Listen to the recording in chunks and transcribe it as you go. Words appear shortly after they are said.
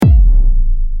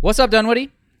What's up,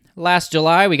 Dunwoody? Last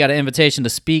July, we got an invitation to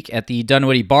speak at the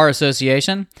Dunwoody Bar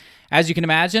Association. As you can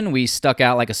imagine, we stuck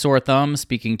out like a sore thumb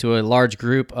speaking to a large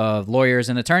group of lawyers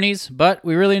and attorneys, but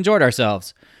we really enjoyed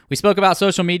ourselves. We spoke about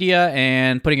social media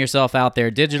and putting yourself out there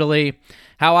digitally,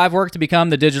 how I've worked to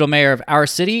become the digital mayor of our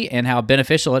city, and how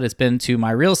beneficial it has been to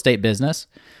my real estate business,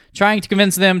 trying to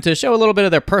convince them to show a little bit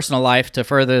of their personal life to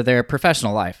further their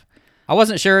professional life. I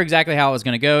wasn't sure exactly how it was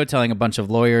going to go, telling a bunch of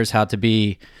lawyers how to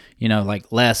be,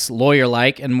 less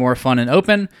lawyer-like and more fun and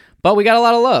open, but we got a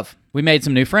lot of love. We made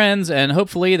some new friends, and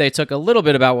hopefully they took a little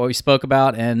bit about what we spoke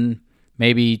about and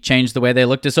maybe changed the way they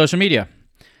looked at social media.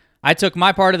 I took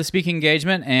my part of the speaking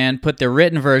engagement and put the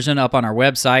written version up on our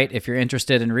website. If you're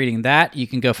interested in reading that, you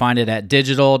can go find it at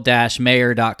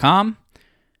digital-mayor.com.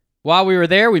 While we were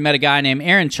there, we met a guy named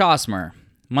Aaron Chosmer.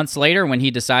 Months later, when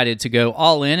he decided to go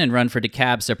all in and run for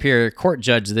DeKalb Superior Court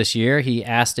Judge this year, he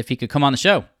asked if he could come on the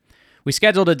show. We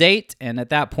scheduled a date, and at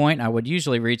that point, I would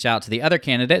usually reach out to the other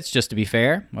candidates just to be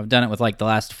fair. I've done it with the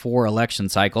last 4 election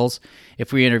cycles.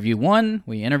 If we interview one,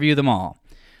 we interview them all.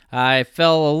 I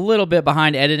fell a little bit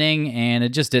behind editing, and it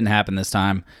just didn't happen this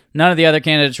time. None of the other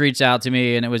candidates reached out to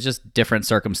me, and it was just different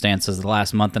circumstances the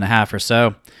last month and a half or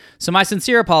so. So my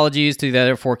sincere apologies to the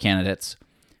other 4 candidates.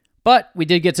 But we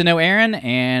did get to know Aaron,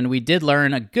 and we did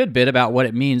learn a good bit about what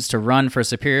it means to run for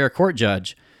Superior Court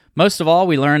Judge. Most of all,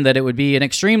 we learned that it would be an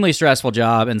extremely stressful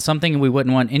job and something we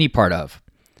wouldn't want any part of.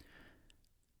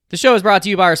 The show is brought to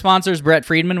you by our sponsors. Brett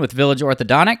Friedman with Village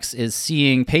Orthodontics is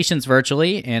seeing patients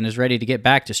virtually and is ready to get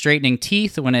back to straightening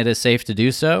teeth when it is safe to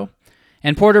do so.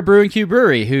 And Porter Brew & Q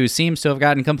Brewery, who seems to have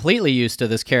gotten completely used to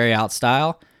this carry-out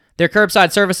style. Their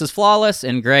curbside service is flawless,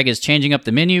 and Greg is changing up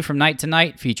the menu from night to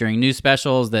night, featuring new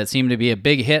specials that seem to be a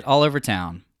big hit all over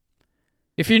town.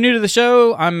 If you're new to the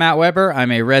show, I'm Matt Weber.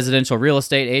 I'm a residential real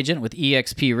estate agent with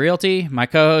eXp Realty. My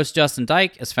co-host, Justin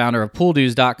Dyke, is founder of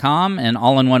PoolDues.com, an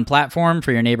all-in-one platform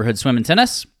for your neighborhood swim and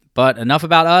tennis. But enough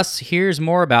about us. Here's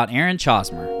more about Aaron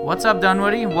Chosmer. What's up,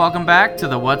 Dunwoody? Welcome back to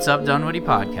the What's Up, Dunwoody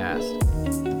podcast.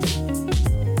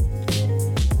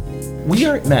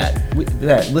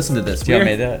 Matt, listen to this. You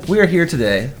made that? We are here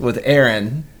today with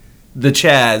Aaron, the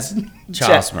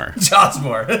Chosmer.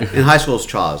 In high school, it's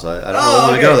Chaz. I don't really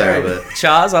want to go there, but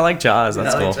Chaz, I like Chaz.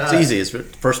 That's cool. It's easy. It's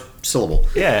first syllable.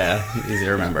 Yeah, easy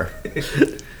to remember.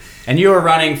 And you were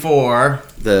running for?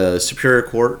 The Superior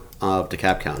Court of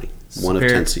DeKalb County. One of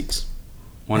 10 seats.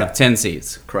 One of 10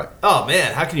 seats. Correct. Oh,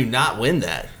 man. How can you not win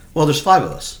that? Well, there's 5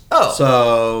 of us. Oh.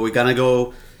 So we got to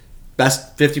go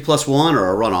best 50 plus 1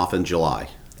 or a runoff in July.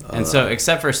 And so,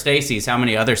 except for Stacy's, how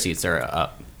many other seats are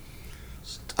up?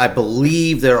 I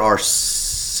believe there are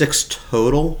 6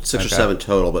 total, 6 or 7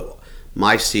 total, but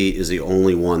my seat is the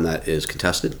only one that is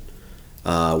contested.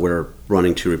 We're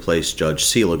running to replace Judge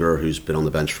Seeliger, who's been on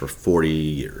the bench for 40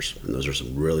 years, and those are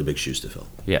some really big shoes to fill.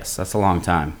 Yes, that's a long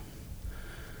time.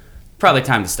 Probably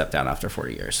time to step down after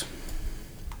 40 years.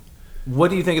 What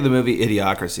do you think of the movie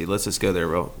Idiocracy? Let's just go there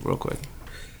real quick.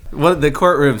 The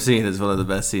courtroom scene is one of the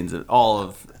best scenes in all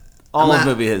of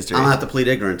movie history. I'm gonna have to plead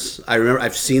ignorance. I remember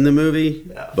I've seen the movie,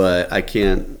 but I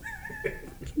can't.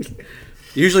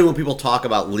 Usually, when people talk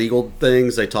about legal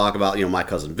things, they talk about My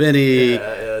Cousin Vinny,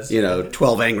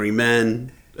 12 Angry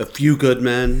Men, A Few Good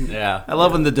Men. Yeah, I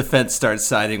love when the defense starts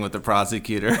siding with the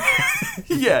prosecutor.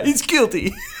 Yeah, he's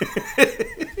guilty.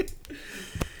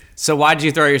 So why did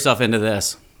you throw yourself into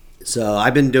this? So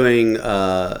I've been doing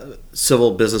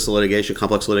civil business litigation,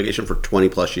 complex litigation for 20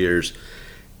 plus years,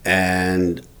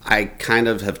 and I kind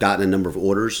of have gotten a number of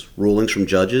orders, rulings from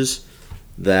judges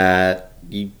that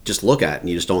you just look at and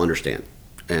you just don't understand.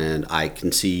 And I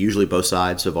can see usually both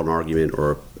sides of an argument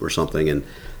or something and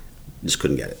just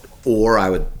couldn't get it. Or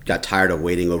I got tired of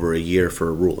waiting over a year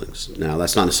for rulings. Now,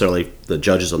 that's not necessarily the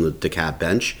judges on the DeKalb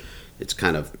bench. It's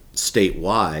kind of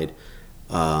statewide.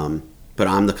 But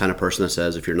I'm the kind of person that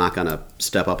says if you're not going to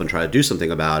step up and try to do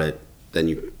something about it, then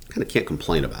you kind of can't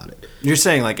complain about it. You're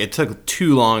saying it took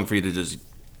too long for you to just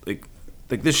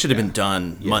like this should have been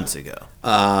done months ago.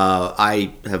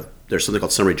 There's something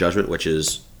called summary judgment, which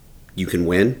is you can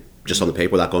win just on the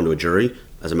paper without going to a jury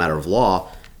as a matter of law,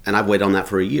 and I've waited on that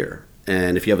for a year.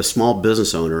 And if you have a small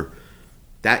business owner,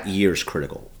 that year is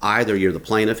critical. Either you're the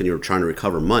plaintiff and you're trying to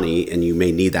recover money, and you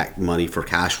may need that money for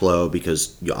cash flow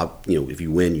because if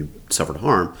you win, you suffered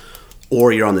harm,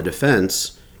 or you're on the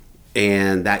defense,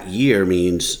 and that year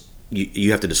means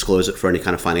you have to disclose it for any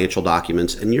kind of financial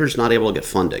documents, and you're just not able to get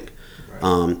funding.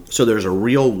 Right. So there's a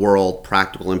real world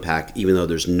practical impact, even though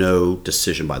there's no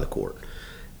decision by the court.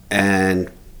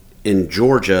 And in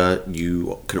Georgia,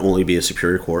 you can only be a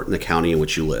superior court in the county in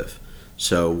which you live.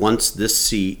 So once this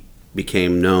seat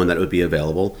became known that it would be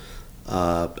available,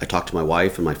 I talked to my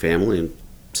wife and my family and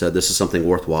said, this is something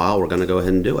worthwhile. We're going to go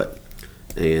ahead and do it.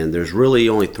 And there's really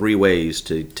only three ways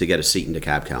to get a seat in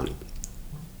DeKalb County.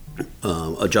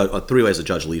 Three ways a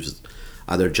judge leaves.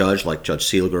 Either a judge like Judge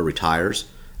Seeliger retires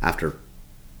after a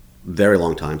very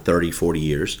long time, 30, 40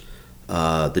 years.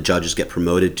 The judges get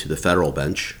promoted to the federal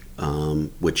bench,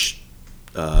 which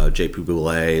J.P.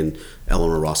 Boulay and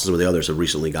Eleanor Ross and some of the others have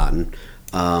recently gotten,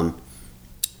 in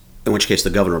which case the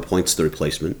governor appoints the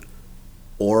replacement,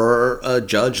 or a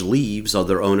judge leaves of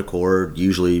their own accord,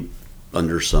 usually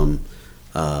under some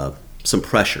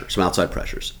pressure, some outside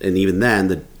pressures. And even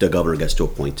then, the governor gets to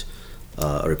appoint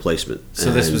a replacement. So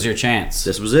and this was your chance.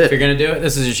 This was it. If you're going to do it,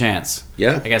 this is your chance.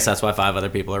 Yeah. I guess that's why 5 other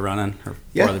people are running, or 4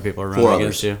 Yeah. other people are 4 running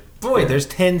against others. you. But wait, there's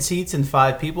 10 seats and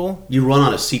 5 people? You run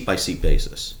on a seat-by-seat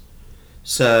basis.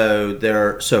 So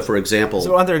for example...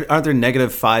 So aren't there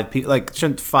negative 5 people? Like,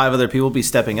 shouldn't 5 other people be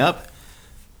stepping up?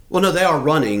 Well, no, they are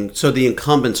running. So the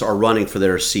incumbents are running for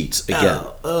their seats again.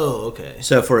 Oh, okay.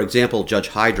 So, for example, Judge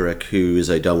Heydrich, who is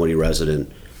a Dunwoody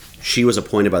resident, she was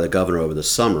appointed by the governor over the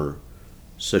summer.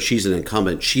 So she's an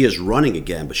incumbent. She is running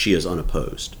again, but she is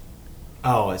unopposed.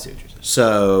 Oh, I see what you're saying.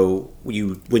 So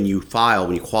when you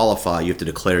qualify, you have to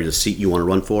declare the seat you want to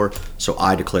run for. So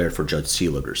I declared for Judge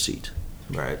Seeliger's seat,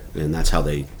 Right. and that's how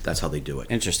they do it.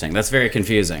 Interesting. That's very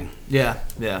confusing. Yeah.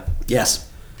 Yes.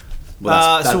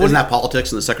 Well, So isn't that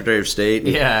politics and the Secretary of State?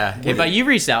 Yeah. But you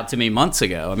reached out to me months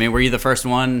ago. I mean, were you the first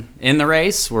one in the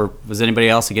race, or was anybody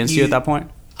else against you at that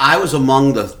point? I was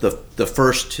among the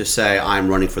first to say I'm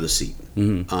running for the seat.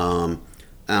 Mm-hmm. And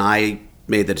I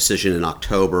made the decision in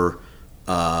October.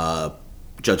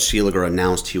 Judge Seeliger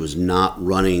announced he was not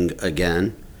running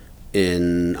again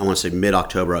in, I want to say,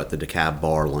 mid-October at the DeKalb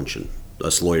Bar Luncheon.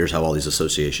 Us lawyers have all these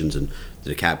associations, and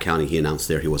the DeKalb County, he announced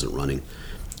there he wasn't running.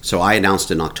 So I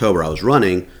announced in October I was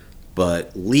running,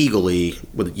 but legally,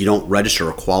 you don't register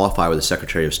or qualify with the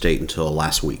Secretary of State until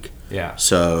last week. Yeah.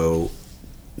 So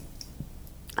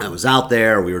I was out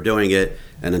there, we were doing it,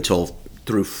 and until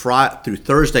through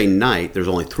Thursday night, there's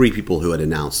only 3 people who had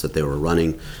announced that they were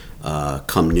running.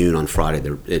 Come noon on Friday,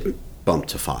 it bumped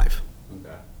to 5.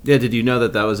 Yeah, did you know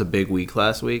that was a big week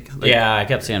last week? Yeah, I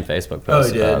kept seeing Facebook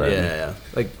posts about it. Yeah.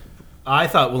 Like, I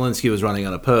thought Walensky was running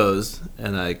unopposed,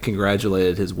 and I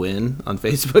congratulated his win on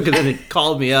Facebook, and then he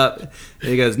called me up, and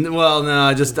he goes, well, no,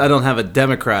 I don't have a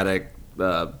Democratic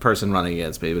person running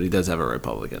against me, but he does have a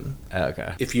Republican.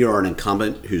 Okay. If you're an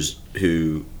incumbent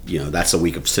who that's a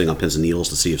week of sitting on pins and needles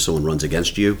to see if someone runs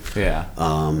against you. Yeah.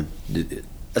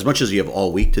 As much as you have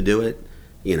all week to do it,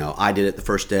 I did it the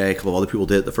first day, a couple of other people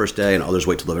did it the first day, and others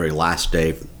wait till the very last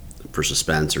day for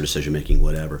suspense or decision making,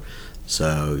 whatever.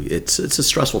 So it's a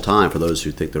stressful time for those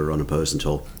who think they're unopposed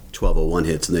until 12:01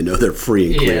 hits and they know they're free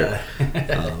and clear.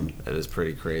 That is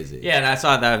pretty crazy. Yeah, and I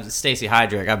saw that Stacey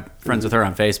Heydrich. I'm friends with her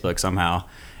on Facebook somehow,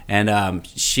 and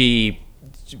she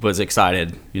was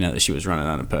excited, that she was running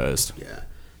unopposed. Yeah,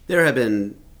 there have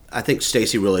been. I think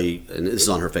Stacey really, and this is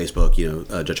on her Facebook.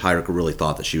 Judge Heydrich really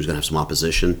thought that she was going to have some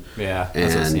opposition. Yeah,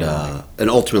 that's what it seemed like. And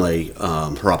ultimately,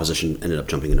 her opposition ended up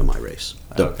jumping into my race.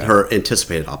 Okay. Her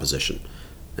anticipated opposition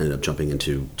ended up jumping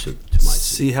into my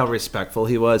seat. See how respectful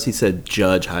he was? He said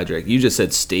Judge Heydrich. You just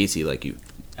said Stacey like you.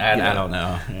 I don't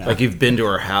know. Yeah. Like you've been to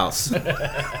her house.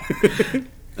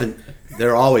 And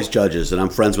there are always judges, and I'm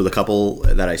friends with a couple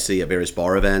that I see at various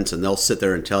bar events, and they'll sit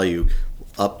there and tell you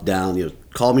up, down,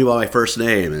 call me by my first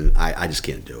name, and I just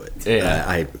can't do it.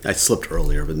 Yeah. I slipped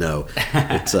earlier, but no,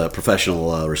 it's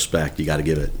professional respect. You got to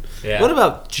give it. Yeah. What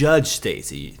about Judge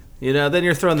Stacey? Then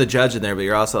you're throwing the judge in there, but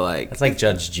you're also like... It's like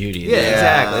Judge Judy. Yeah,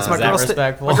 exactly. It's Is my that girl,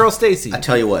 respectful? my girl Stacey. I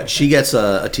tell you what, she gets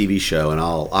a TV show, and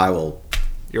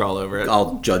You're all over it.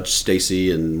 I'll judge Stacey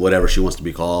and whatever she wants to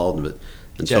be called. But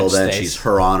until Judge then, Stace. she's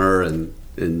her honor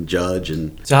and judge.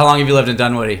 And So how long have you lived in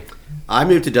Dunwoody? I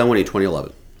moved to Dunwoody in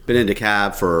 2011. Been in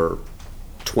DeKalb for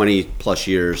 20 plus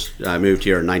years. I moved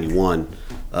here in '91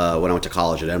 when I went to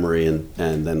college at Emory and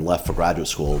then left for graduate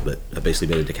school. But I've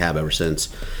basically been in DeKalb ever since.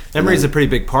 Emory's a pretty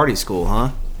big party school, huh?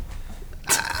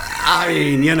 I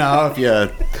mean, if you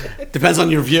depends on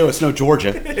your view. It's no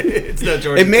Georgia. It's no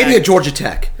Georgia. It may be a Georgia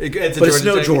Tech, It's a but it's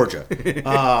Georgia no Tech.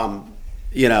 Georgia.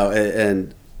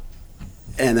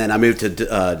 And then I moved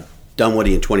to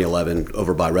Dunwoody in 2011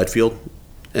 over by Redfield,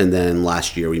 and then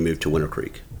last year we moved to Winter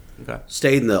Creek. Okay.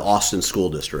 Stayed in the Austin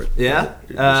School District. Yeah?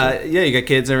 You got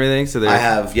kids and everything? So I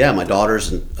have, my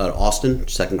daughter's in Austin,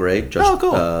 2nd grade,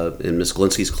 cool. in Miss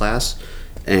Galinsky's class,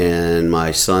 and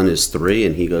my son is 3,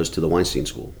 and he goes to the Weinstein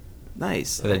School.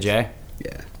 Nice. Is that Jay?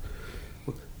 Yeah.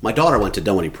 My daughter went to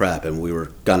Dunwoody Prep, and we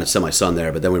were going to send my son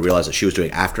there, but then we realized that she was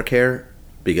doing aftercare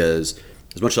because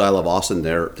as much as I love Austin,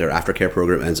 their aftercare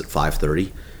program ends at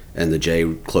 5:30, and the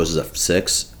J closes at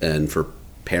 6. And for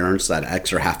parents, that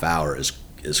extra half hour is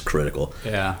critical.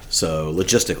 Yeah. So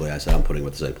logistically, I said I'm putting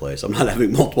with the same place. I'm not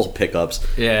having multiple pickups.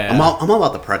 Yeah. I'm all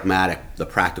about the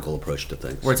practical approach to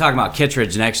things. We're talking about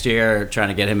Kittredge next year, trying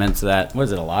to get him into that. What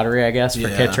is it, a lottery, I guess, for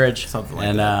Yeah, Kittredge? something like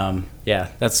and, that. Yeah,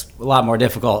 that's a lot more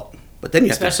difficult. But then you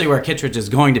have to- especially where Kittredge is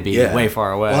going to be, way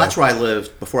far away. Well, that's where I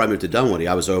lived before I moved to Dunwoody.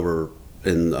 I was over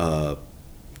in the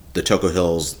Toco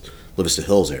Hills, Livingston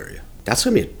Hills area. That's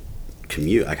going to be a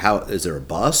commute. Like, how is there a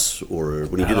bus, or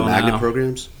when you do the don't magnet know.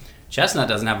 programs? Chestnut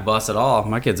doesn't have a bus at all.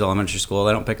 My kid's elementary school,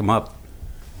 they don't pick them up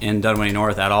in Dunwoody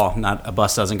North at all. Not a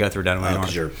bus doesn't go through Dunwoody North.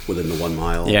 Because you're within the 1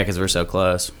 mile. Yeah, because we're so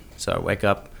close. So wake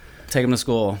up, take them to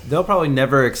school. They'll probably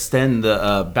never extend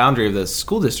the boundary of the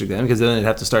school district then, because then they'd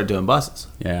have to start doing buses.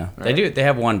 Yeah, they do. They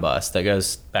have one bus that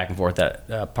goes back and forth that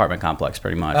apartment complex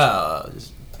pretty much.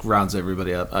 Just rounds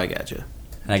everybody up. I got you.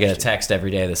 And I get a text every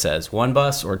day that says 1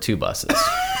 bus or 2 buses.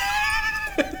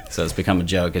 So it's become a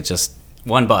joke. It's just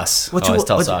 1 bus. What's I always your-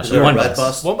 tell what's- Sasha. Is there a 1 red bus.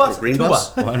 bus? One bus, A green two bus?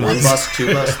 bus. One bus,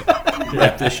 2 bus.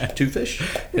 Red fish, 2 fish.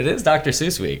 It is Dr.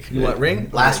 Seuss week. You want ring?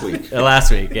 Last week. Last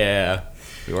week, yeah.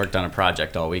 We worked on a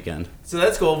project all weekend. So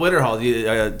that's cool. Winter Hall. Do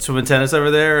you swimming tennis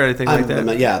over there or anything like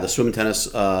that? Yeah, the swim and tennis.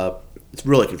 It's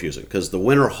really confusing because the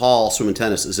Winter Hall swim and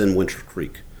tennis is in Winter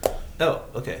Creek Oh,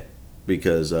 okay.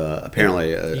 because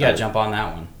apparently You got to jump on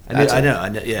that one. I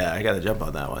know. Yeah, I got to jump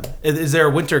on that one. Is there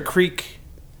a Winter Creek?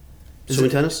 swim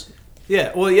and tennis.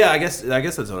 Yeah. Well, yeah. I guess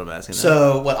that's what I'm asking.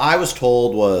 So what I was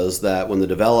told was that when the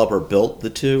developer built the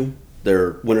two,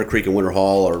 their Winter Creek and Winter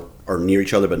Hall are near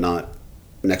each other but not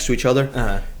next to each other.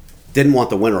 Uh-huh. Didn't want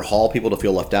the Winter Hall people to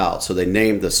feel left out, so they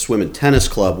named the swim and tennis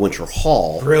club Winter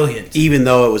Hall. Brilliant. Even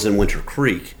though it was in Winter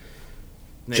Creek,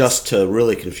 just to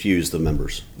really confuse the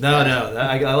members. No,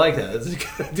 I like that. That's a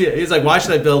good idea. He's like, why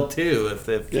should I build 2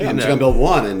 if Yeah, I'm just gonna build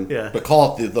one and Yeah. but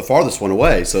call it the farthest one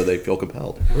away, so they feel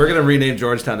compelled. We're gonna rename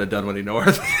Georgetown to Dunwoody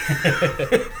North.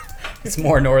 It's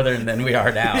more northern than we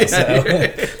are now, so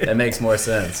that makes more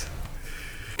sense.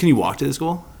 Can you walk to the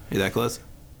school? Are you that close?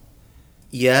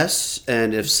 Yes,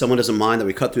 and if someone doesn't mind that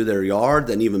we cut through their yard,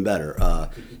 then even better.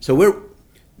 So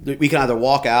we can either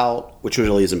walk out, which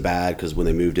usually isn't bad because when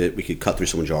they moved it, we could cut through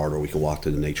someone's yard, or we can walk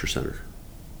to the nature center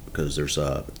because there's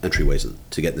entryways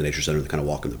to get in the nature center and kind of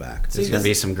walk in the back. There's going to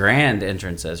be some grand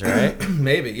entrances, right?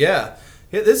 Maybe, yeah.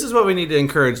 This is what we need to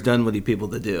encourage Dunwoody people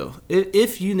to do.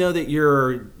 If you know that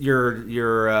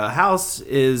your house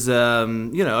is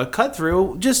a cut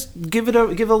through, just give a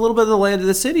little bit of the land to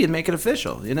the city and make it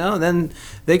official. Then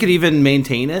they could even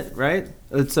maintain it, right?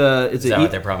 Is Is that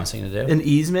what they're promising to do? an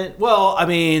easement. Well, I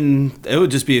mean, it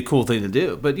would just be a cool thing to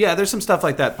do. But yeah, there's some stuff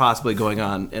like that possibly going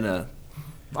on in a.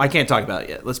 I can't talk about it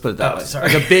yet. Let's put it that way. sorry.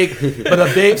 Like a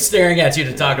big. Staring at you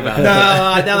to talk about No,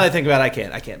 it. now that I think about it, I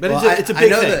can't. But it's a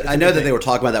big thing. I know that they were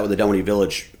talking about that with the Dunwoody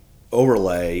Village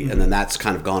overlay, and then that's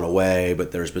kind of gone away.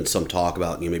 But there's been some talk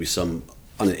about maybe some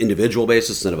on an individual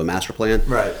basis instead of a master plan.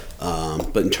 Right.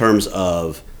 But in terms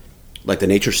of like the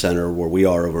nature center where we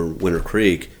are over in Winter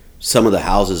Creek, some of the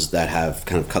houses that have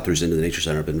kind of cut throughs into the nature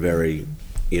center have been very,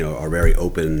 are very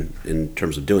open in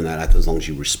terms of doing that as long as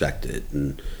you respect it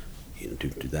and do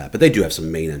that. But they do have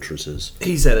some main entrances.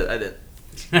 He said it. I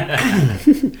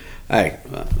did. Hey,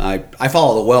 I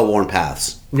follow the well-worn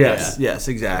paths. Yes,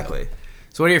 exactly.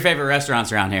 So what are your favorite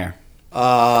restaurants around here?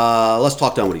 Let's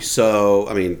talk Dunwoody. So,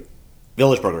 I mean,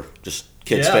 Village Burger, just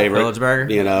kids' Yeah, favorite. Village Burger.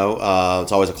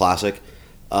 It's always a classic.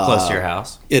 Close to your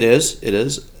house. It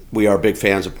is. We are big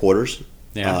fans of Porter's.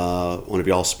 Yeah. One of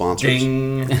y'all's sponsors.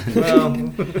 Ding.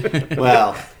 Well,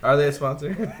 Well, are they a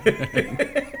sponsor?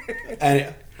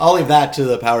 and I'll leave that to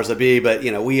the powers that be. But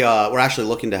we're actually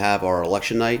looking to have our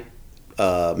election night,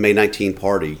 May 19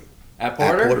 party At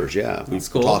Porter? At Porter's. Yeah, we're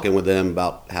cool. talking with them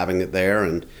about having it there,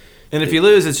 and And if you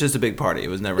lose, it's just a big party. It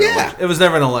was never. Yeah. It was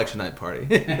never an election night party.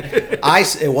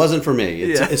 it wasn't for me.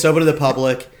 It's open to the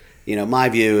public. My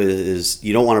view is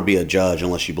you don't want to be a judge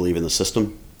unless you believe in the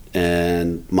system.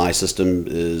 And my system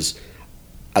is,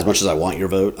 as much as I want your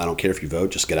vote, I don't care if you vote,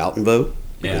 just get out and vote.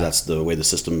 Because that's the way the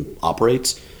system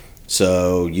operates.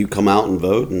 So you come out and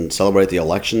vote and celebrate the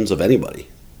elections of anybody.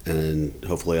 And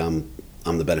hopefully I'm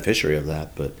the beneficiary of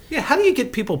that. But Yeah, how do you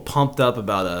get people pumped up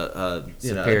about a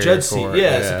Superior judge seat? court,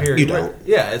 Yeah, yeah. superior. You court. don't.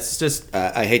 Yeah, it's just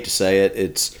I hate to say it,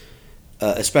 it's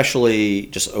especially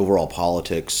just overall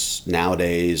politics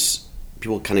nowadays.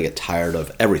 People kind of get tired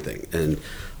of everything,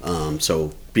 and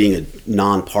so being a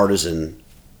nonpartisan.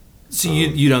 so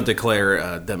you don't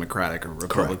declare Democratic or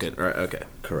Republican, right? Okay,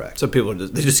 Correct. So people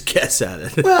just guess at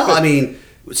it. Well, I mean,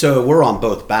 so we're on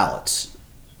both ballots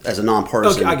as a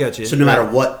nonpartisan. Okay, I got you. So no matter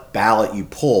Right. what ballot you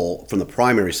pull from the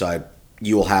primary side,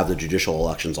 you will have the judicial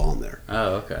elections on there.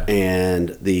 Oh, okay. And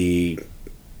the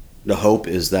hope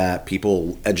is that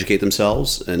people educate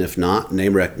themselves, and if not,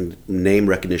 name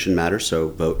recognition matters. So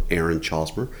vote Aaron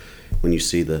Chosmer when you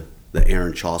see the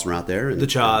Aaron Chosmer out there. And, The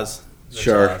Chaz.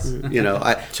 Sure. Chaz. You know,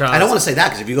 I Chaz. don't want to say that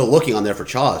because if you go looking on there for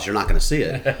Chaz, you're not going to see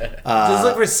it. Just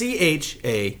look for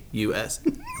CHAUS.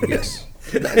 Yes.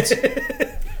 That's,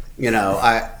 you know,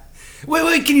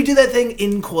 Wait, can you do that thing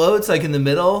in quotes, like in the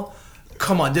middle?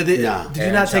 Come on, did you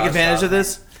Aaron not take Chaz advantage of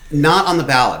this? not on the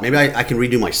ballot. Maybe I can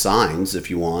redo my signs if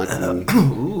you want,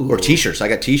 or T-shirts. I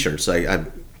got T-shirts. I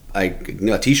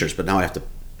got T-shirts, but now I have to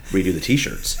redo the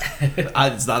T-shirts.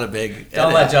 It's not a big.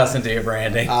 Don't let Justin do your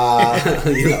branding.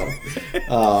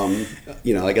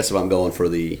 You know, I guess if I'm going for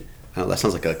that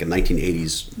sounds like a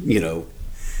 1980s,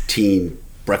 teen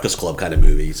Breakfast Club kind of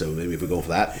movie. So maybe if we go for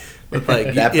that, With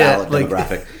like that ballot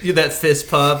demographic. That fist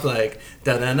pump, like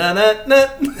da na na na na,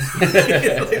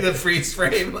 like the freeze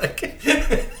frame, like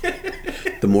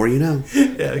The more you know.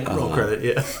 yeah, roll credit,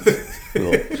 yeah.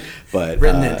 Cool. But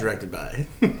Written and directed by.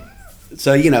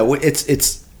 so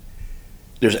it's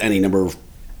there's any number of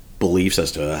beliefs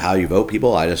as to how you vote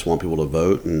people. I just want people to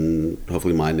vote, and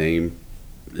hopefully my name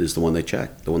is the one they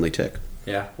tick.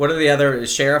 Yeah. What are the other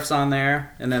sheriffs on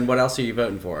there? And then what else are you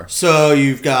voting for? So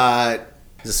you've got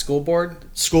Is it school board?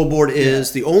 school board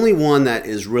is the only one that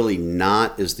is really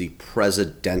not is the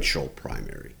presidential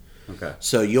primary. Okay.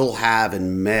 So you'll have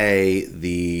in May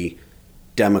the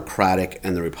Democratic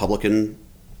and the Republican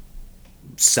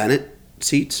Senate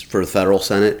seats for the federal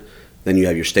Senate. Then you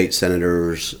have your state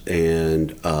senators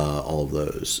and all of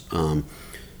those.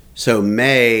 So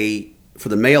for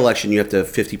the May election, you have to have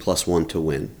 50+1 to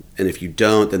win. And if you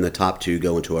don't, then the top two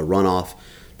go into a runoff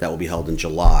that will be held in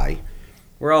July.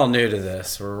 We're all new to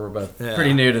this. We're both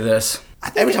pretty new to this.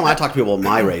 Every time I talk to people about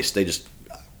my race, they just,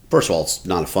 first of all, it's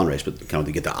not a fun race, but kind of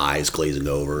they get their eyes glazing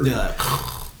over. Yeah.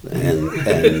 And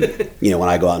when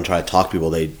I go out and try to talk to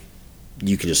people,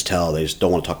 you can just tell they just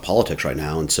don't want to talk politics right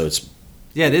now. And so it's,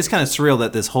 Yeah, it is kind of surreal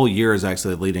that this whole year is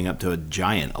actually leading up to a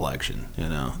giant election.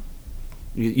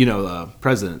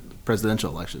 Presidential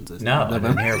elections. No, I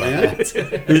didn't hear about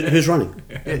that. who's running?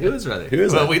 Yeah, who is running? Who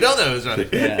is well, that? we don't know who's running.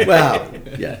 Well,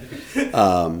 yeah.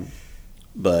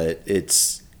 But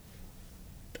it's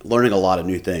learning a lot of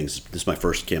new things. This is my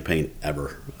first campaign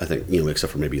ever, I think,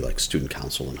 except for maybe like student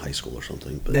council in high school or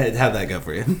something. But How'd that go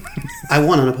for you? I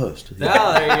won unopposed.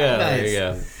 Oh, there you go. There you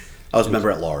go. I was a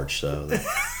member at large, so.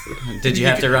 Did you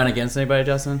have to run against anybody,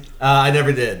 Justin? I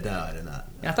never did. No, I did not.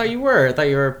 I thought you were. I thought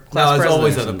you were No, class I was president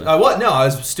always or something. I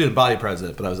was student body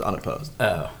president, but I was unopposed.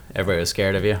 Oh, everybody was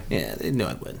scared of you. Yeah, they knew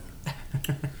I'd win.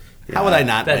 How would I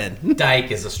not That win?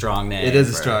 Dyke is a strong name. It is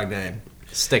a bro. strong name.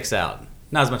 Sticks out.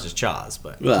 Not as much as Chaz,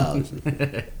 but Well,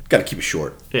 got to keep it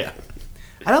short. yeah.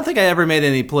 I don't think I ever made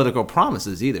any political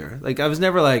promises either. Like, I was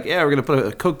never like, yeah, we're going to put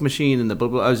a Coke machine in the blah,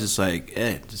 blah. I was just like,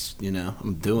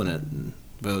 I'm doing it and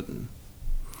voting.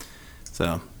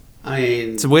 So, I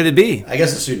mean, it's a way to be. I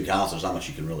guess the student council, there's not much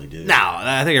you can really do. No,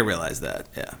 I think I realized that,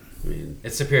 yeah. I mean,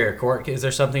 It's Superior Court. Is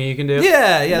there something you can do?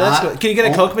 Yeah, that's Not- good. Can you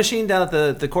get a Coke machine down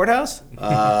at the courthouse?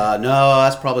 no,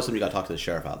 that's probably something you got to talk to the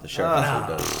sheriff about. The sheriff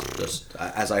actually does, just,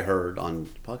 as I heard on the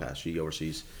podcast, she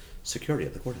oversees security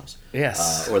at the courthouse.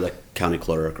 Yes. Or the county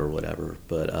clerk or whatever.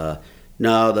 But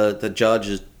no, the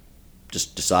judge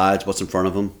just decides what's in front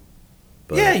of him.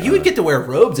 But, Yeah, you would get to wear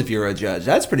robes if you were a judge.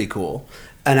 That's pretty cool.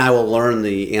 And I will learn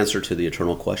the answer to the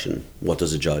eternal question: what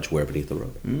does a judge wear beneath the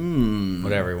robe?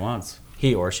 Whatever he wants.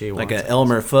 He or she wants. Like an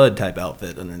Elmer Fudd type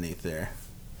outfit underneath there.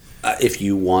 If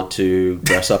you want to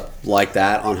dress up like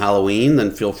that on Halloween, then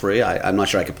feel free. I'm not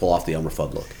sure I could pull off the Elmer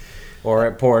Fudd look. Or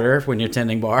at Porter when you're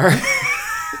tending bar.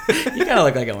 You kind of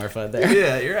look like Elmer Fudd there.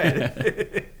 Yeah, you're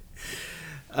right.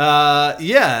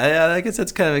 I guess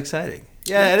that's kind of exciting.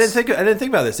 Yeah, I didn't think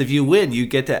about this. If you win, you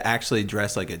get to actually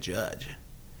dress like a judge.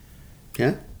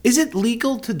 Yeah. Is it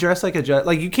legal to dress like a judge?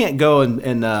 Like, you can't go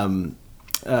and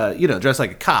dress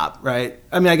like a cop, right?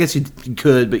 I mean, I guess you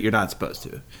could, but you're not supposed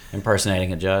to.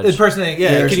 Impersonating a judge. Impersonating,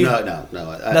 yeah. There's Can you, no.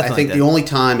 I Nothing think like the that. only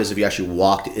time is if you actually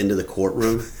walked into the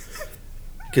courtroom.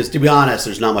 Because to be honest,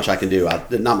 there's not much I can do.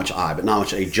 Not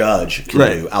much a judge can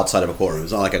Right. do outside of a courtroom.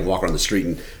 It's not like I can walk around the street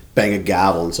and bang a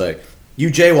gavel and say, "You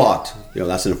jaywalked."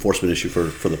 That's an enforcement issue for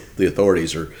the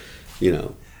authorities, or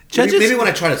Judges- maybe when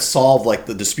I try to solve like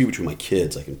the dispute between my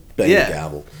kids, I can bang a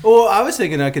gavel. Well, I was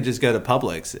thinking I could just go to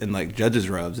Publix in like judges'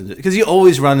 robes, because you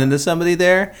always run into somebody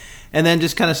there, and then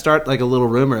just kind of start like a little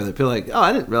rumor that people are like, oh,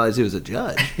 I didn't realize he was a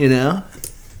judge, The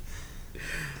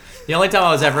only time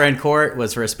I was ever in court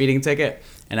was for a speeding ticket,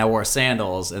 and I wore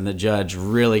sandals, and the judge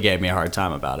really gave me a hard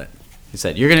time about it. He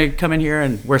said, "You're going to come in here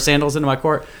and wear sandals into my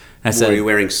court?" I Were said, you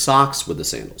wearing socks with the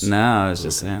sandals? no, it was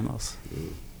just sandals.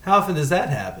 How often does that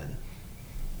happen?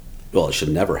 Well, it should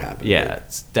never happen. Yeah,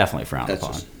 it's definitely frowned That's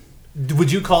upon. just-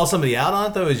 Would you call somebody out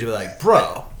on it though? Or would you be like,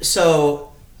 bro?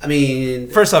 So, I mean,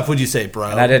 First off, would you say bro?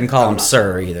 And I didn't call him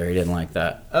sir either. He didn't like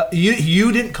that.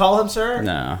 You didn't call him sir?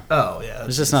 No. Oh yeah.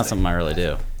 It's just not something I really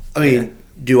do. I mean,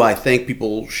 do I think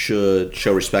people should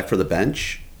show respect for the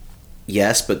bench?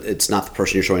 Yes, but it's not the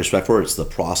person you're showing respect for. It's the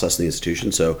process and the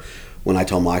institution. So when I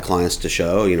tell my clients to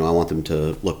show, I want them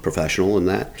to look professional in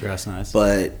that. Dress nice.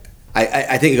 But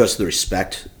I think it goes to the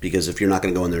respect, because if you're not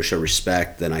going to go in there and show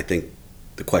respect, then I think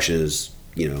the question is,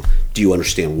 do you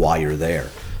understand why you're there?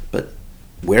 But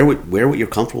wear what you're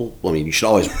comfortable. Well, I mean, you should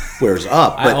always wear it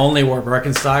up. I But only wore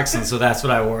Birkenstocks, and so that's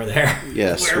what I wore there.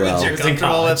 yes, Wear what well, you're It was in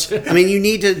college. I mean, you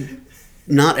need to.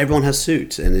 Not everyone has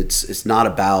suits, and it's not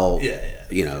about Yeah.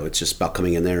 It's just about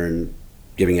coming in there and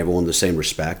giving everyone the same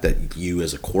respect that you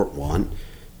as a court want,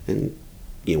 and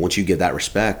once you give that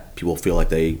respect, people feel like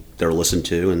they're listened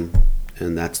to,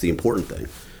 and that's the important thing.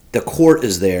 The court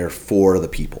is there for the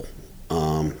people.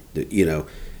 It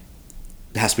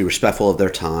has to be respectful of their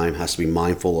time, has to be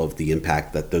mindful of the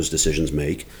impact that those decisions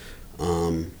make,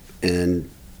 and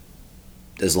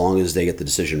as long as they get the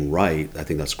decision right, I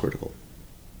think that's critical.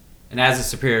 And as a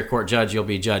Superior Court judge, you'll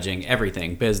be judging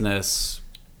everything: business,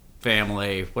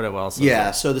 family, what else? is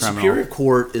Yeah, it? so the Criminal. Superior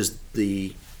Court is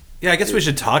the Yeah, I guess we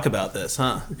should talk about this,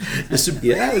 huh?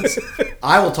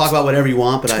 I will talk about whatever you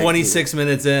want, but 26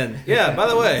 minutes in. Yeah, by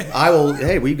the way, I will.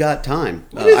 Hey, we've got time.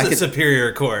 what is I the could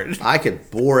Superior Court? I could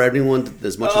bore everyone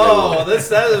as much Oh, as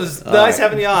that was nice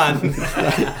having you on. I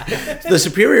want. The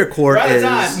Superior Court Right is.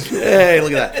 on. Hey,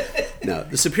 look at that. No,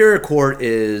 the Superior Court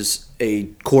is a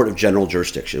court of general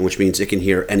jurisdiction, which means it can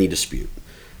hear any dispute.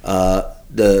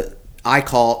 I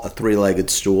call a three-legged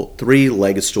stool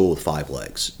with 5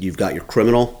 legs. You've got your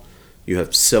criminal, you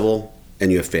have civil,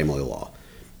 and you have family law.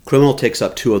 Criminal takes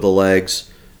up 2 of the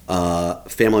legs,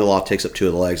 family law takes up 2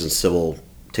 of the legs, and civil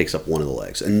takes up 1 of the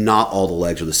legs. And not all the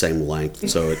legs are the same length,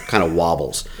 so it kind of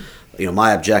wobbles.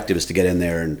 My objective is to get in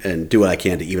there and do what I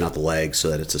can to even out the legs so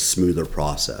that it's a smoother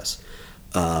process.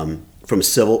 From a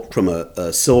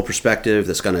civil perspective,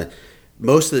 that's going to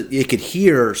it could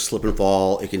hear slip and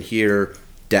fall, it can hear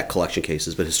debt collection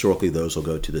cases, but historically those will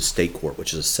go to the state court,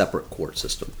 which is a separate court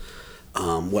system.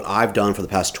 What I've done for the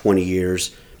past 20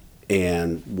 years,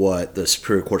 and what the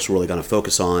Superior Court's really going to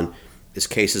focus on, is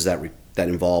cases that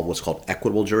involve what's called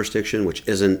equitable jurisdiction, which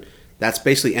isn't. That's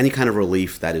basically any kind of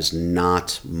relief that is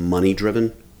not money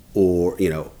driven, or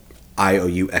I owe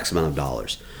you X amount of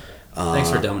dollars. Thanks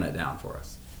for dumbing it down for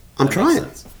us. I'm That makes trying.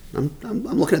 sense.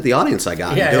 I'm looking at the audience I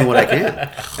got. Yeah. I'm doing what I can.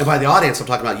 And by the audience, I'm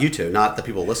talking about you two, not the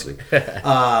people listening.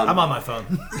 I'm on my phone.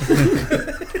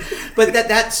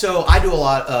 But so I do a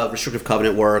lot of restrictive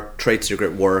covenant work, trade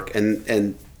secret work,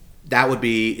 and that would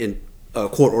be in a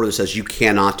court order that says you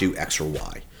cannot do X or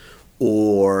Y,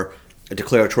 or a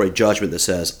declaratory judgment that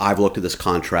says I've looked at this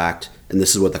contract and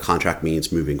this is what the contract means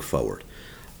moving forward.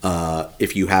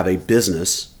 If you have a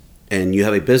business and you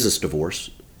have a business divorce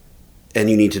and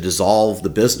you need to dissolve the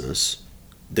business,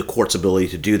 the court's ability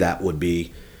to do that would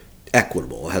be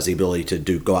equitable. It has the ability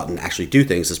to go out and actually do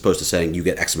things, as opposed to saying you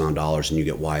get X amount of dollars and you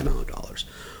get Y amount of dollars.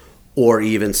 Or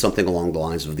even something along the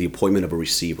lines of the appointment of a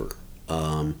receiver.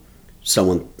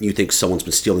 You think someone's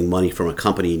been stealing money from a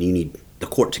company and you need the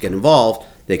court to get involved,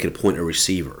 they could appoint a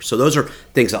receiver. So those are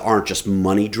things that aren't just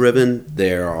money driven.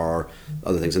 There are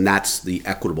other things, and that's the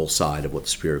equitable side of what the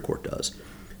Superior Court does.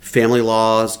 Family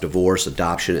laws, divorce,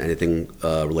 adoption, anything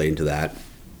relating to that.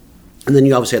 And then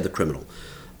you obviously have the criminal.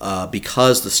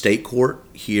 Because the state court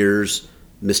hears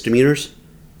misdemeanors,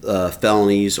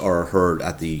 felonies are heard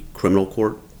at the criminal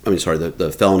court.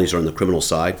 The felonies are on the criminal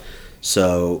side.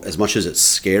 So as much as it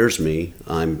scares me,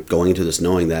 I'm going into this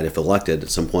knowing that if elected, at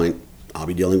some point I'll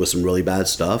be dealing with some really bad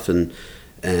stuff, and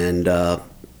I'm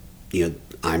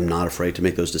not afraid to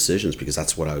make those decisions because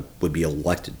that's what I would be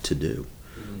elected to do.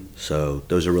 So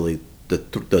those are really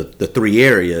the 3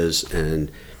 areas,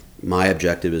 and my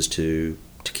objective is to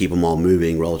keep them all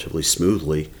moving relatively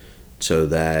smoothly so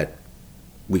that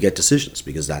we get decisions,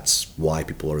 because that's why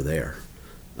people are there.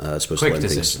 Supposed Quick to let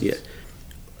decisions. things. Yeah.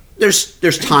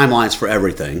 There's timelines for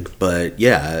everything, but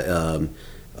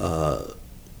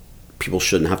people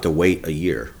shouldn't have to wait a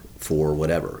year for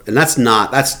whatever. And that's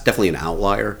definitely an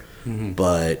outlier,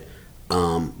 but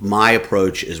my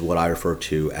approach is what I refer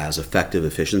to as effective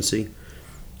efficiency.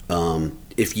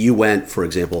 If you went, for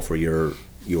example, for your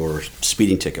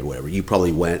speeding ticket or whatever, you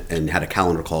probably went and had a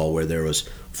calendar call where there was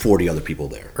 40 other people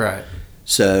there. Right.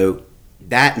 So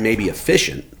that may be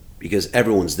efficient because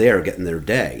everyone's there getting their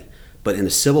day, But in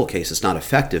a civil case, it's not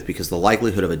effective because the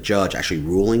likelihood of a judge actually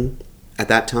ruling at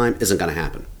that time isn't going to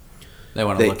happen. They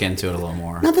want to look into it a little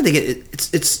more. Not that they get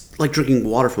it, it's like drinking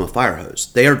water from a fire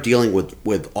hose. They are dealing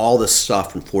with all this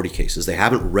stuff from 40 cases. They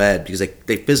haven't read because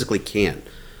they physically can't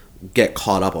get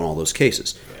caught up on all those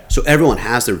cases. Yeah. So everyone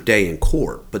has their day in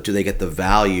court, but do they get the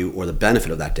value or the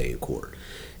benefit of that day in court?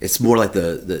 It's more like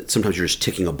the sometimes you're just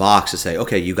ticking a box to say,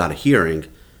 okay, you got a hearing,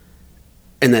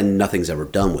 and then nothing's ever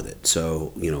done with it.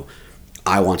 So,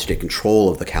 I want to take control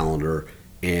of the calendar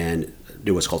and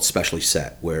do what's called specially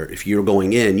set, where if you're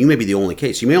going in, you may be the only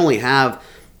case. You may only have,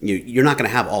 you're not going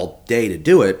to have all day to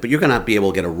do it, but you're going to be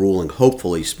able to get a ruling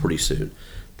hopefully pretty soon.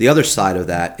 The other side of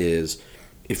that is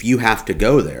if you have to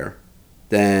go there,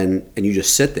 then and you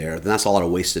just sit there, then that's a lot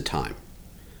of wasted time.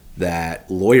 That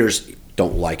lawyers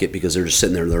don't like it because they're just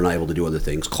sitting there and they're not able to do other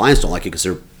things. Clients don't like it because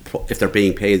if they're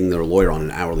being paid their lawyer on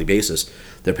an hourly basis,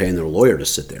 they're paying their lawyer to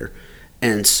sit there.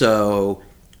 And so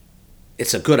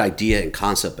it's a good idea in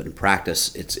concept, but in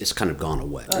practice, it's kind of gone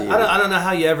away. I don't know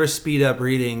how you ever speed up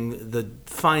reading the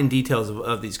fine details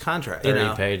of these contracts.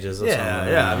 30 pages or something.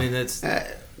 Yeah. I mean, it's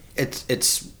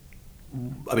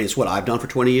what I've done for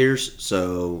 20 years,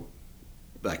 so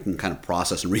I can kind of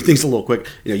process and read things a little quick.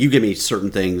 You give me certain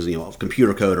things,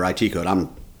 computer code or IT code, I'm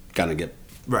gonna get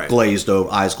eyes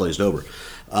glazed over.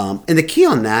 And the key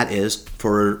on that is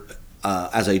for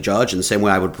as a judge, in the same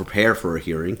way I would prepare for a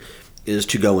hearing, is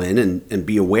to go in and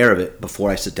be aware of it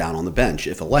before I sit down on the bench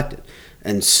if elected.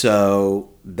 And so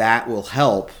that will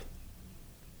help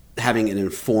having an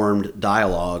informed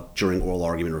dialogue during oral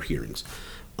argument or hearings.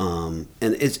 And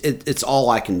it's all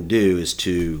I can do is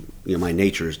to, my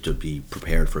nature is to be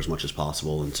prepared for as much as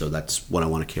possible. And so that's what I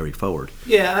want to carry forward.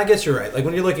 Yeah, I guess you're right. Like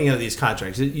when you're looking at these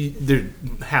contracts, they're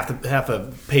half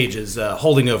a page is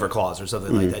holding over clause or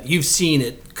something like that. You've seen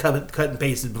it cut and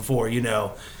pasted before,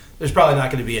 There's probably not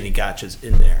going to be any gotchas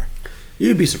in there.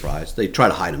 You'd be surprised. They try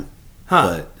to hide them.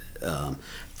 But,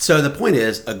 so the point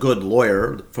is, a good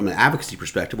lawyer, from an advocacy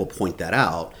perspective, will point that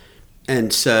out.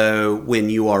 And so when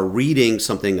you are reading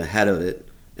something ahead of it,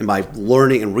 and by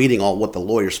learning and reading all what the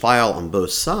lawyers file on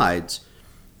both sides,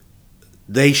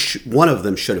 one of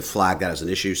them should have flagged that as an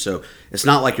issue. So it's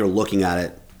not like you're looking at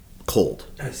it cold.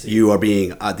 I see. You are being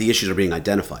the issues are being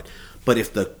identified. But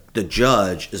if the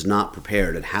judge is not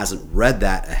prepared and hasn't read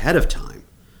that ahead of time,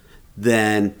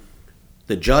 then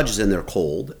the judge is in there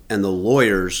cold, and the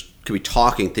lawyers could be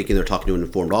thinking they're talking to an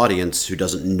informed audience who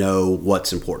doesn't know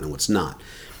what's important and what's not.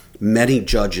 Many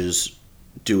judges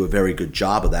do a very good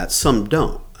job of that. Some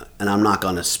don't, and I'm not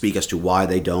going to speak as to why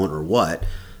they don't or what.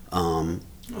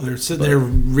 They're sitting there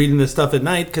reading this stuff at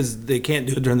night because they can't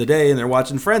do it during the day, and they're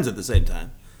watching Friends at the same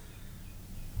time.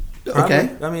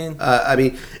 Okay. Probably. I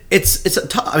mean, it's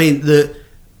the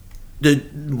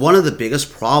one of the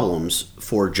biggest problems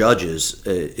for judges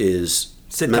is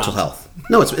Sitcoms. Mental health.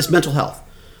 No, it's mental health.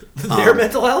 Their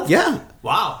mental health? Yeah.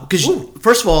 Wow. Because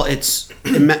first of all,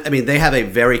 they have a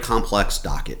very complex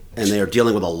docket, and they are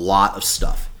dealing with a lot of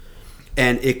stuff,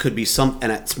 and it could be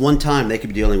and at one time they could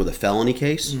be dealing with a felony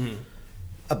case,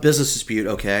 a business dispute,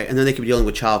 okay, and then they could be dealing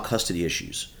with child custody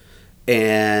issues,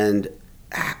 and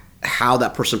how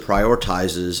that person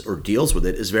prioritizes or deals with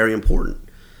it is very important.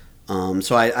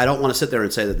 So I don't want to sit there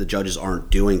and say that the judges aren't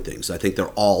doing things. I think they're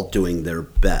all doing their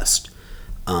best.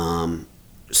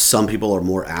 Some people are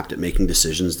more apt at making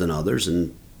decisions than others,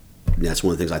 and that's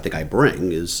one of the things I think I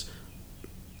bring is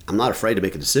I'm not afraid to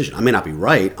make a decision. I may not be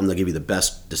right. I'm going to give you the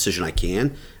best decision I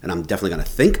can, and I'm definitely going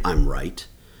to think I'm right,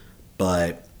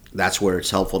 but that's where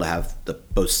it's helpful to have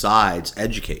both sides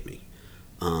educate me.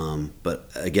 But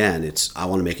again, I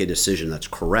want to make a decision that's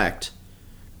correct,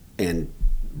 and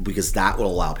because that will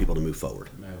allow people to move forward.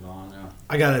 Move on, yeah.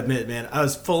 I gotta admit, man, I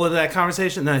was full of that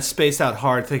conversation, and then I spaced out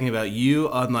hard thinking about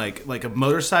you on like a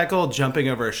motorcycle jumping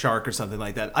over a shark or something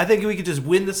like that. I think we could just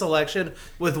win this election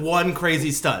with one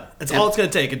crazy stunt. That's all it's gonna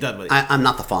take, and done with it. I'm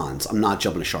not the Fonz. I'm not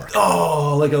jumping a shark.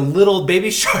 Oh, like a little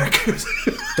baby shark.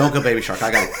 Don't go baby shark.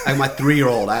 I got my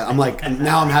 3-year-old. I'm like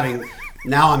now I'm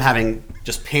having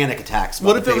just panic attacks.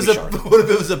 What if it was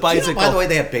a bicycle? By the way,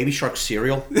 they have baby shark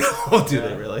cereal. Oh, do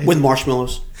they really? With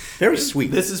marshmallows. Very sweet.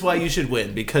 This is why you should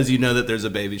win, because you know that there's a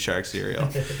baby shark cereal.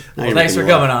 Well, thanks for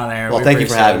coming on, Aaron. Well, thank you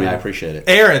for having me. I appreciate it.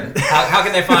 Aaron, how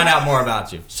can they find out more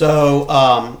about you? So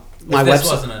my This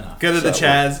website. wasn't enough. go to the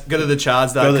Chads. Go to the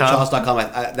Chads.com. Go to chads.com.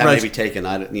 That may be taken.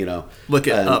 Look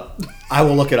it up. I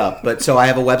will look it up. But so I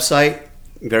have a website.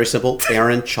 Very simple.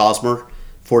 Aaron Chasmer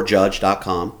for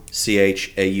Judge.com.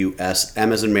 CHAUS.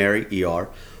 M as in Mary. ER.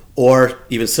 Or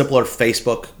even simpler,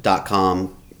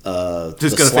 Facebook.com.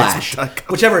 Just go to slash. Facebook.com.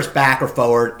 Whichever is back or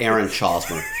forward. Aaron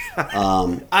Chasmer.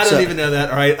 I don't even know that.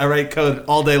 All right, I write code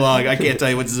all day long. I can't tell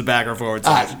you which is a back or forward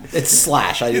slash. It's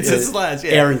slash. It's a slash,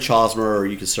 yeah. Aaron Chosmer, or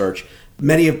you can search.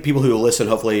 Many of people who listen,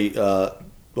 hopefully,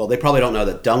 well, they probably don't know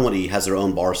that Dunwoody has their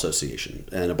own bar association.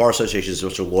 And a bar association is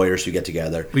just lawyers who get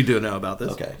together. We do know about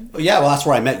this. Okay. Yeah, well, that's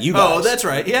where I met you guys. Oh, that's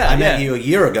right. Yeah, I met you a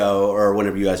year ago, or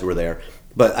whenever you guys were there.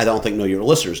 But I don't think your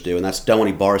listeners do, and that's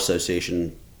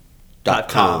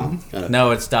DunwoodieBarAssociation.com.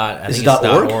 No, it's dot. I Is think it it's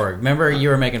 .org? .org. Remember, you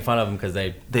were making fun of them because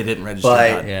they didn't register.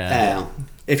 But Yeah.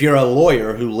 if you're a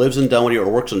lawyer who lives in Dunwoody or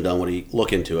works in Dunwoody,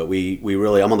 look into it. We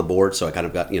really, I'm on the board, so I kind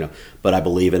of got, but I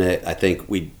believe in it. I think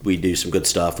we do some good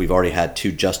stuff. We've already had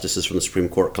 2 justices from the Supreme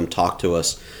Court come talk to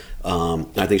us. I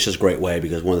think it's just a great way,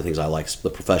 because one of the things I like is the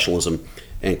professionalism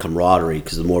and camaraderie,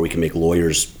 because the more we can make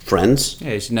lawyers friends,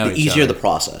 Yeah, you should know the each easier other. the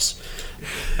process. All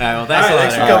right, well, All that's right, a lot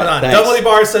thanks for of- coming on. Thanks. Dunwoody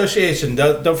Bar Association.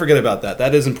 Don't forget about that.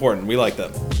 That is important. We like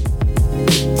them.